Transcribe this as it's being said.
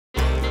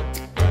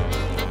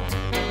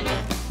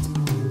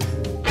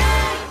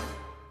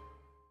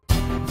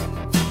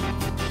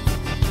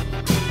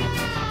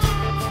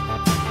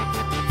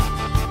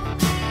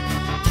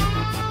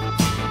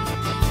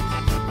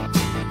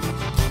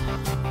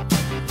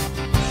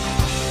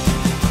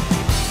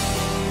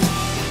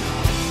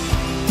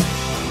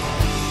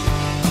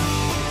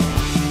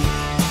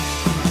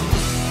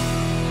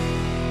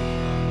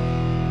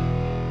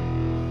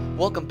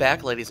Welcome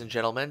back, ladies and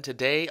gentlemen.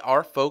 Today,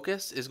 our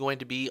focus is going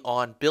to be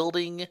on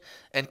building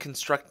and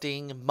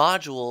constructing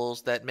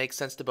modules that make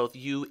sense to both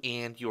you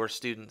and your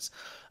students.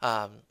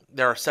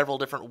 There are several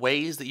different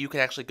ways that you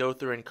can actually go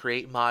through and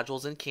create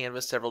modules in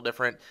Canvas, several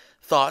different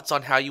thoughts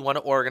on how you want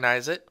to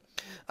organize it.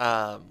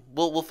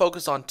 We'll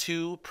focus on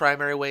two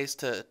primary ways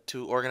to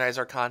organize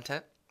our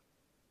content.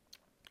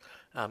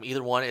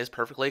 Either one is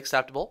perfectly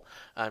acceptable.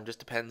 Just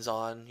depends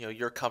on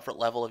your comfort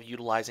level of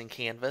utilizing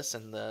Canvas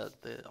and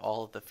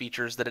all of the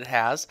features that it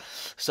has.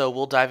 So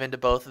we'll dive into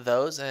both of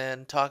those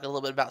and talk a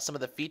little bit about some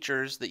of the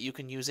features that you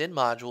can use in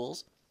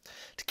modules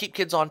to keep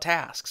kids on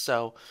task.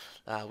 So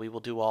we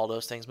will do all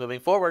those things moving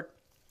forward.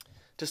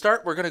 To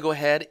start, we're going to go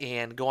ahead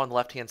and go on the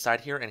left-hand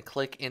side here and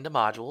click into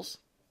modules.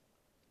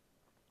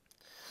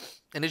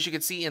 And as you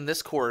can see in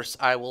this course,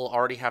 I will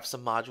already have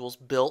some modules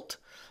built.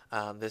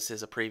 This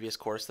is a previous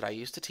course that I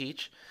used to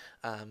teach.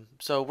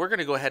 So we're going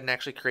to go ahead and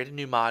actually create a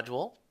new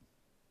module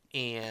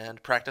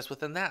and practice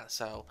within that.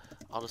 So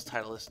I'll just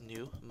title this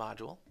new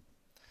module.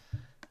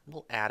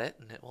 We'll add it,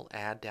 and it will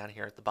add down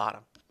here at the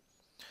bottom.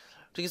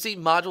 So you can see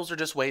modules are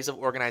just ways of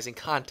organizing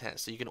content.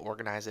 So you can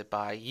organize it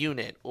by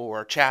unit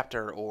or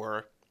chapter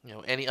or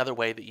any other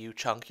way that you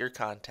chunk your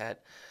content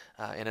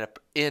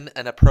in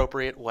an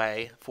appropriate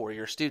way for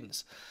your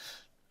students.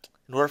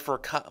 In order for a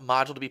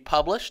module to be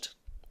published,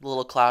 the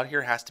little cloud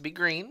here has to be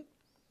green.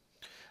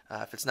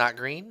 If it's not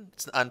green,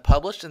 it's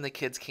unpublished and the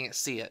kids can't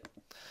see it.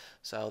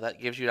 So that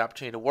gives you an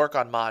opportunity to work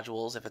on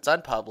modules if it's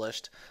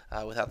unpublished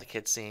without the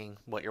kids seeing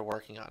what you're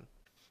working on.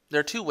 There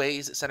are two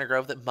ways at Center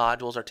Grove that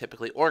modules are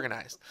typically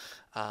organized.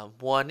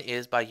 One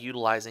is by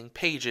utilizing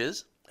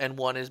pages, and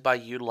one is by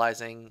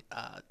utilizing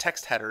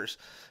text headers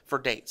for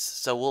dates.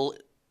 So we'll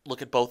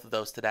look at both of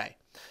those today.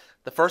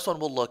 The first one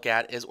we'll look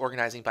at is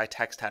organizing by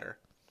text header.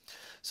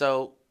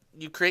 So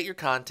you create your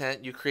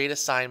content, you create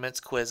assignments,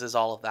 quizzes,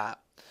 all of that.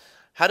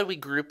 How do we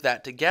group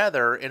that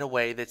together in a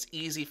way that's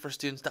easy for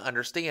students to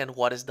understand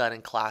what is done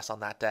in class on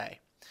that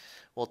day?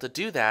 Well, to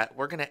do that,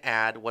 we're going to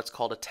add what's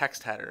called a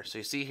text header. So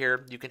you see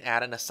here, you can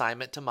add an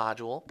assignment to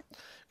module.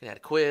 You can add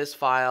a quiz,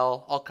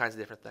 file, all kinds of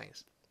different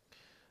things.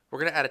 We're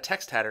going to add a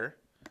text header,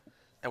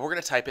 and we're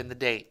going to type in the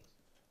date.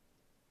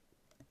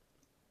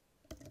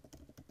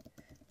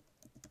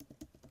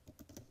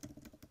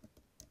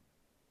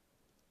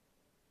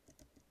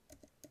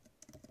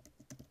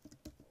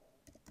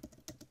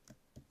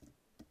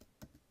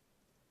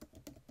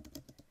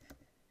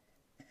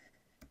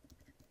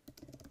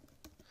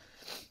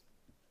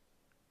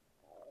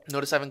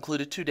 Notice I've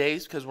included 2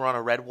 days because we're on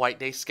a red-white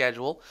day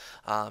schedule.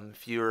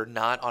 If you're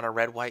not on a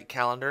red-white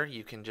calendar,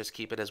 you can just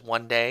keep it as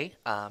 1 day,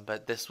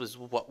 but this was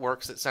what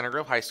works at Center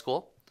Grove High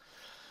School.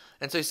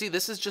 And so you see,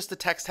 this is just a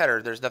text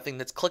header. There's nothing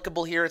that's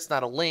clickable here. It's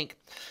not a link,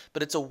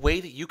 but it's a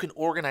way that you can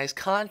organize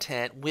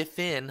content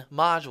within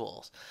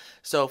modules.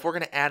 So if we're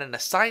going to add an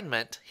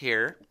assignment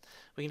here,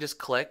 we can just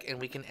click and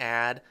we can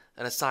add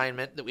an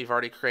assignment that we've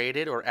already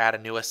created or add a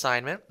new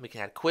assignment. We can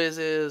add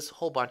quizzes, a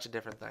whole bunch of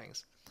different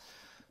things.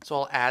 So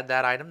I'll add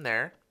that item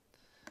there,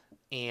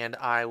 and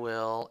I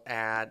will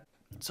add,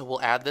 so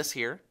we'll add this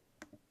here.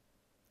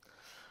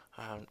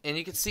 And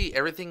you can see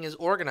everything is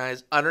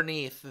organized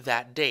underneath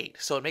that date.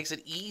 So it makes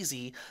it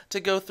easy to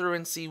go through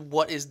and see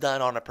what is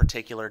done on a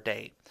particular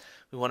date.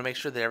 We want to make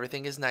sure that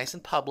everything is nice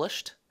and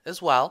published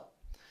as well.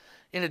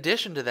 In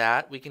addition to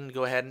that, we can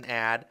go ahead and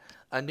add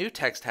a new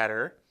text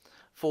header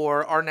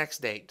for our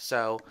next date.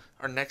 So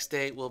our next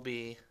date will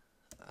be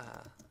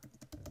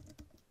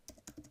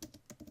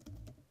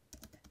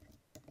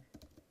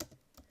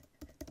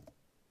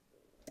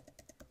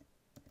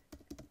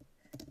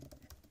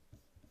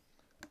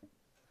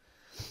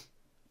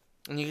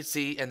and you can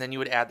see, and then you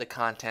would add the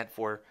content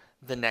for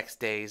the next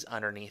days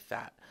underneath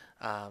that.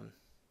 And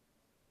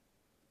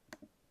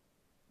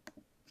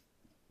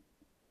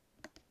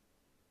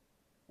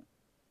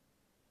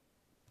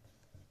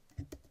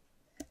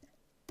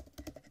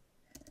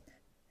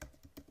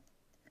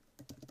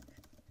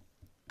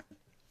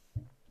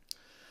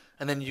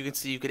then you can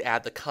see you could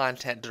add the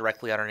content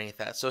directly underneath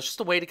that. So it's just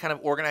a way to kind of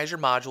organize your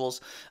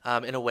modules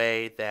in a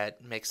way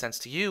that makes sense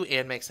to you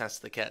and makes sense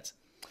to the kids.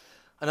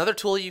 Another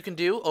tool you can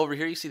do, over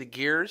here you see the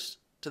gears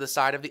to the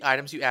side of the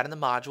items you add in the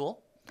module.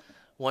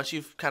 Once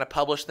you've kind of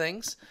published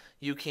things,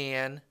 you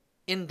can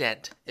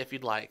indent if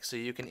you'd like. So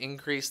you can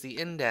increase the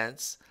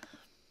indents.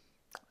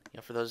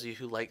 For those of you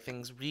who like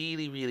things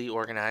really, really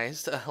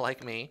organized,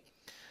 like me,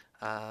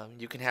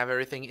 you can have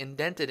everything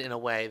indented in a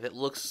way that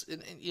looks,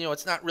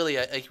 it's not really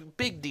a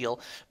big deal,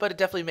 but it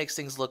definitely makes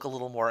things look a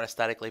little more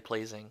aesthetically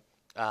pleasing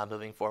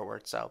moving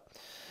forward. So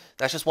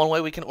that's just one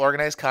way we can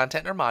organize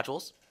content in our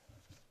modules.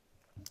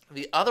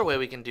 The other way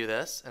we can do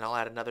this, and I'll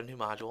add another new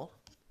module,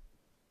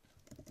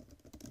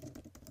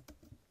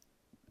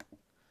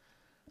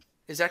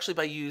 is actually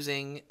by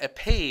using a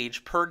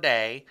page per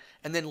day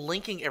and then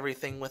linking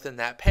everything within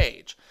that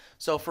page.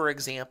 So for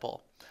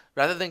example,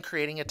 rather than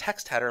creating a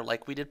text header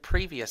like we did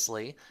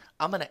previously,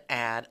 I'm going to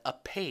add a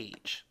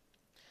page.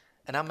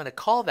 And I'm going to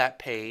call that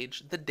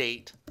page the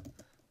date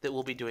that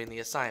we'll be doing the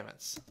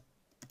assignments.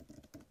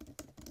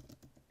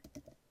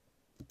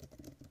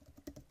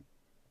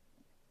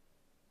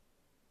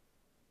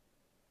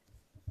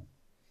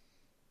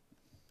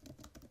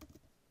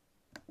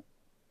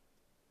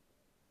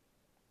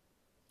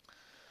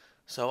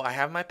 So I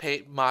have my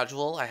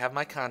module, I have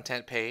my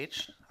content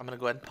page. I'm going to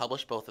go ahead and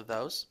publish both of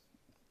those.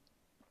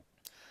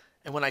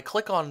 And when I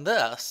click on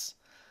this,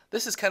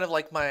 this is kind of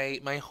like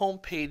my home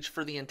page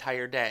for the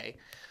entire day.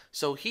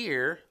 So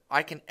here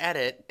I can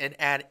edit and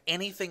add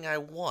anything I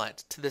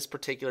want to this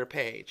particular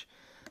page.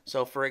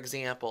 So for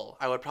example,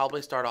 I would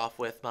probably start off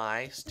with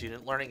my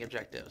student learning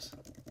objectives,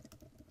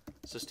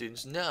 so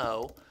students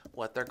know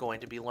what they're going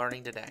to be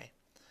learning today.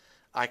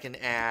 I can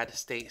add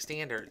state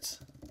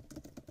standards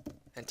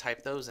and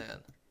type those in.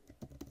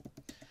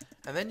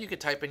 And then you could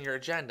type in your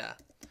agenda.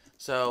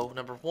 So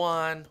number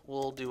 1,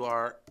 we'll do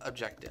our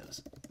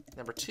objectives.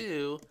 Number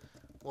 2,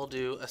 we'll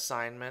do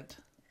assignment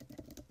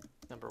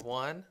number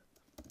 1.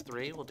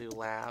 3, we'll do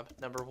lab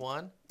number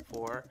 1.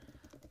 4,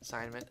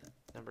 assignment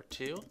number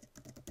 2.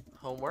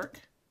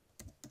 Homework.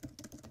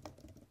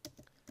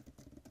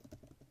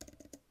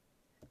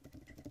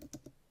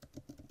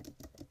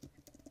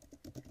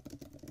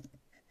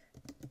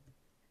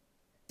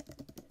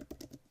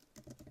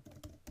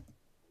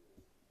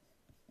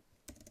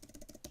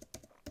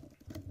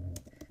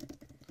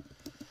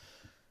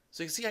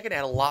 So you can see I can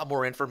add a lot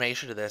more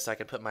information to this. I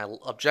can put my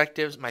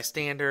objectives, my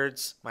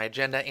standards, my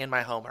agenda, and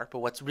my homework. But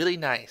what's really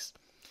nice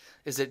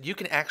is that you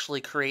can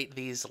actually create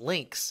these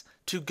links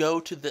to go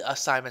to the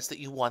assignments that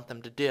you want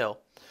them to do.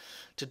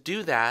 To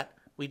do that,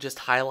 we just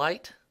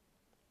highlight,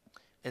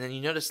 and then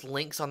you notice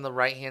links on the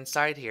right-hand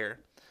side here.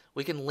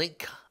 We can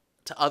link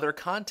to other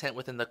content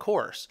within the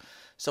course.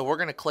 So we're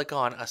going to click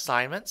on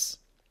assignments,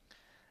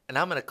 and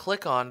I'm going to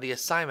click on the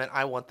assignment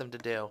I want them to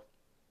do.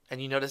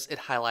 And you notice it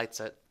highlights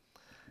it.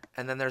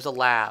 And then there's a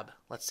lab.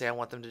 Let's say I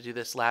want them to do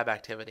this lab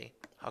activity.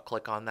 I'll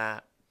click on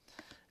that.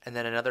 And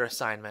then another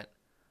assignment.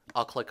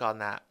 I'll click on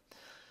that.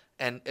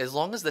 And as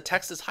long as the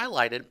text is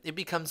highlighted, it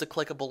becomes a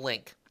clickable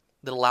link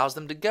that allows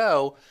them to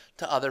go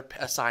to other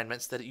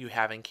assignments that you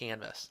have in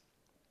Canvas.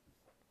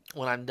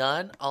 When I'm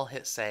done, I'll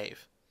hit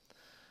save.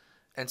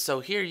 And so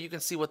here you can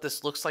see what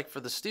this looks like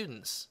for the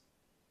students.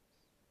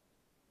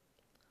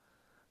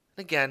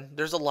 Again,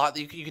 there's a lot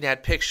that you can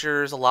add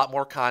pictures, a lot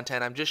more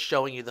content. I'm just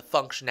showing you the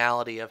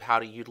functionality of how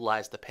to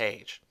utilize the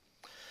page.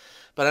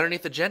 But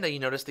underneath agenda, you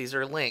notice these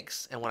are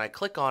links. And when I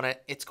click on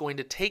it, it's going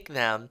to take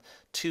them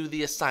to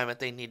the assignment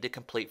they need to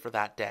complete for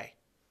that day.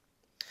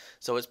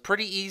 So it's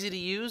pretty easy to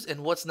use.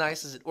 And what's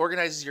nice is it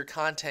organizes your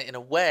content in a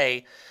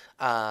way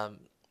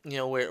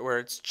where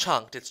it's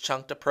chunked. It's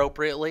chunked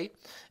appropriately.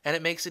 And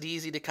it makes it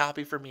easy to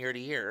copy from year to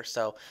year.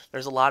 So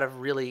there's a lot of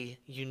really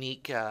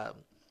unique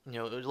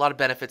a lot of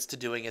benefits to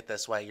doing it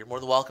this way. You're more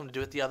than welcome to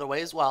do it the other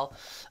way as well,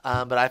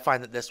 but I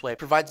find that this way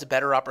provides a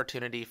better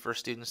opportunity for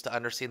students to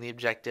understand the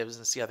objectives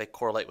and see how they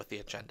correlate with the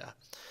agenda.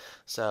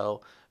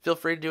 So feel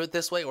free to do it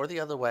this way or the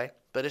other way,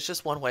 but it's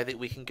just one way that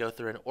we can go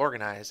through and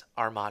organize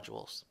our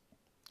modules.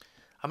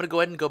 I'm going to go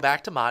ahead and go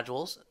back to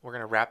modules. We're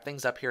going to wrap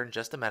things up here in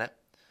just a minute.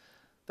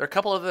 There are a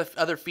couple of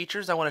other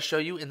features I want to show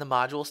you in the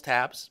modules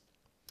tabs.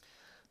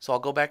 So I'll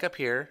go back up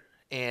here,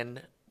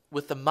 and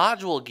with the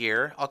module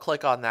gear, I'll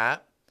click on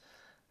that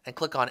and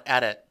click on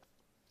edit,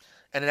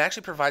 and it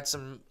actually provides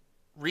some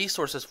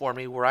resources for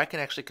me where I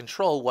can actually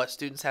control what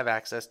students have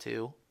access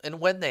to and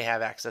when they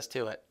have access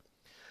to it.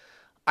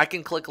 I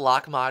can click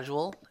lock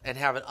module and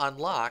have it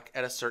unlock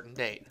at a certain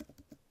date.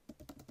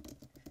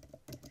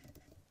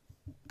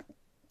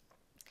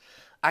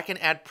 I can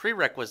add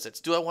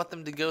prerequisites. Do I want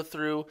them to go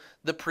through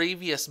the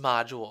previous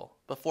module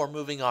before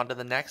moving on to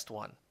the next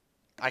one?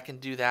 I can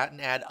do that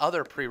and add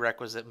other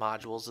prerequisite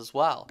modules as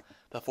well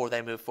before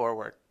they move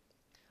forward.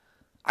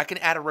 I can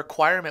add a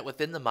requirement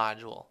within the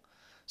module.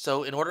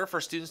 So in order for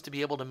students to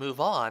be able to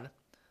move on,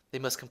 they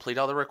must complete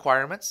all the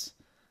requirements.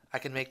 I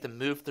can make them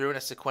move through in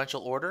a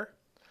sequential order,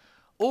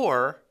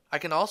 or I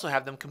can also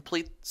have them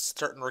complete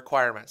certain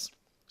requirements.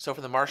 So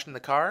for the Martian in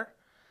the car,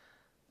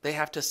 they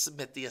have to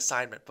submit the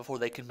assignment before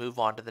they can move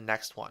on to the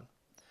next one.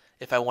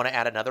 If I want to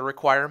add another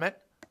requirement,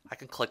 I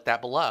can click that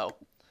below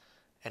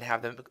and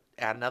have them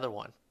add another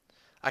one.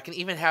 I can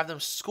even have them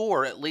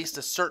score at least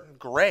a certain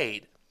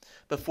grade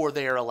before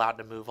they are allowed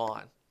to move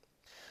on.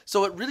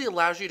 So it really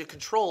allows you to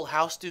control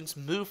how students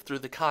move through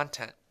the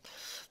content.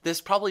 This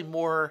is probably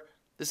more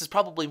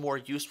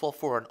useful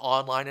for an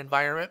online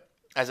environment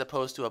as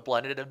opposed to a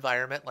blended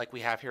environment like we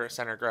have here at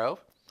Center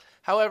Grove.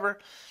 However,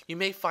 you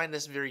may find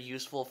this very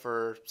useful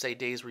for, say,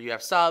 days where you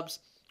have subs,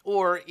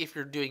 or if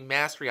you're doing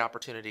mastery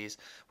opportunities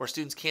where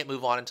students can't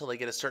move on until they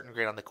get a certain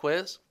grade on the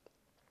quiz.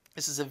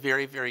 This is a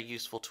very, very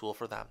useful tool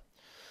for them.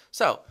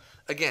 So,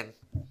 again,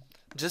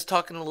 just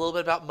talking a little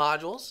bit about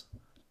modules.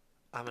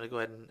 I'm going to go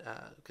ahead and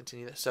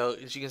continue this. So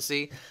as you can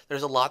see,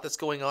 there's a lot that's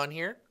going on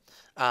here,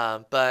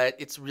 but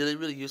it's really,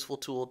 really useful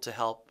tool to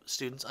help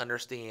students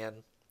understand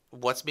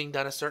what's being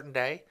done a certain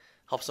day,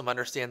 helps them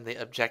understand the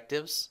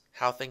objectives,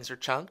 how things are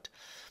chunked,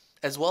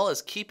 as well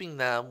as keeping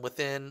them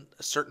within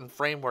a certain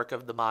framework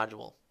of the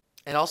module.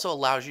 It also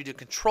allows you to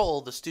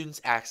control the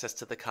student's access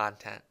to the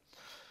content.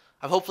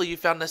 Hopefully you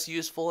found this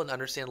useful and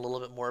understand a little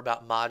bit more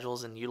about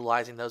modules and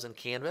utilizing those in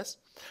Canvas.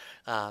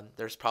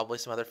 There's probably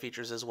some other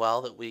features as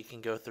well that we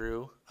can go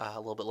through a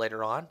little bit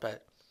later on,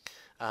 but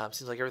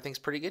Seems like everything's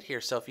pretty good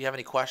here. So if you have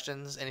any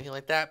questions, anything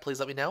like that, please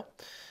let me know.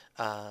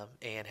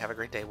 And have a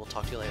great day. We'll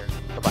talk to you later.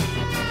 Bye-bye.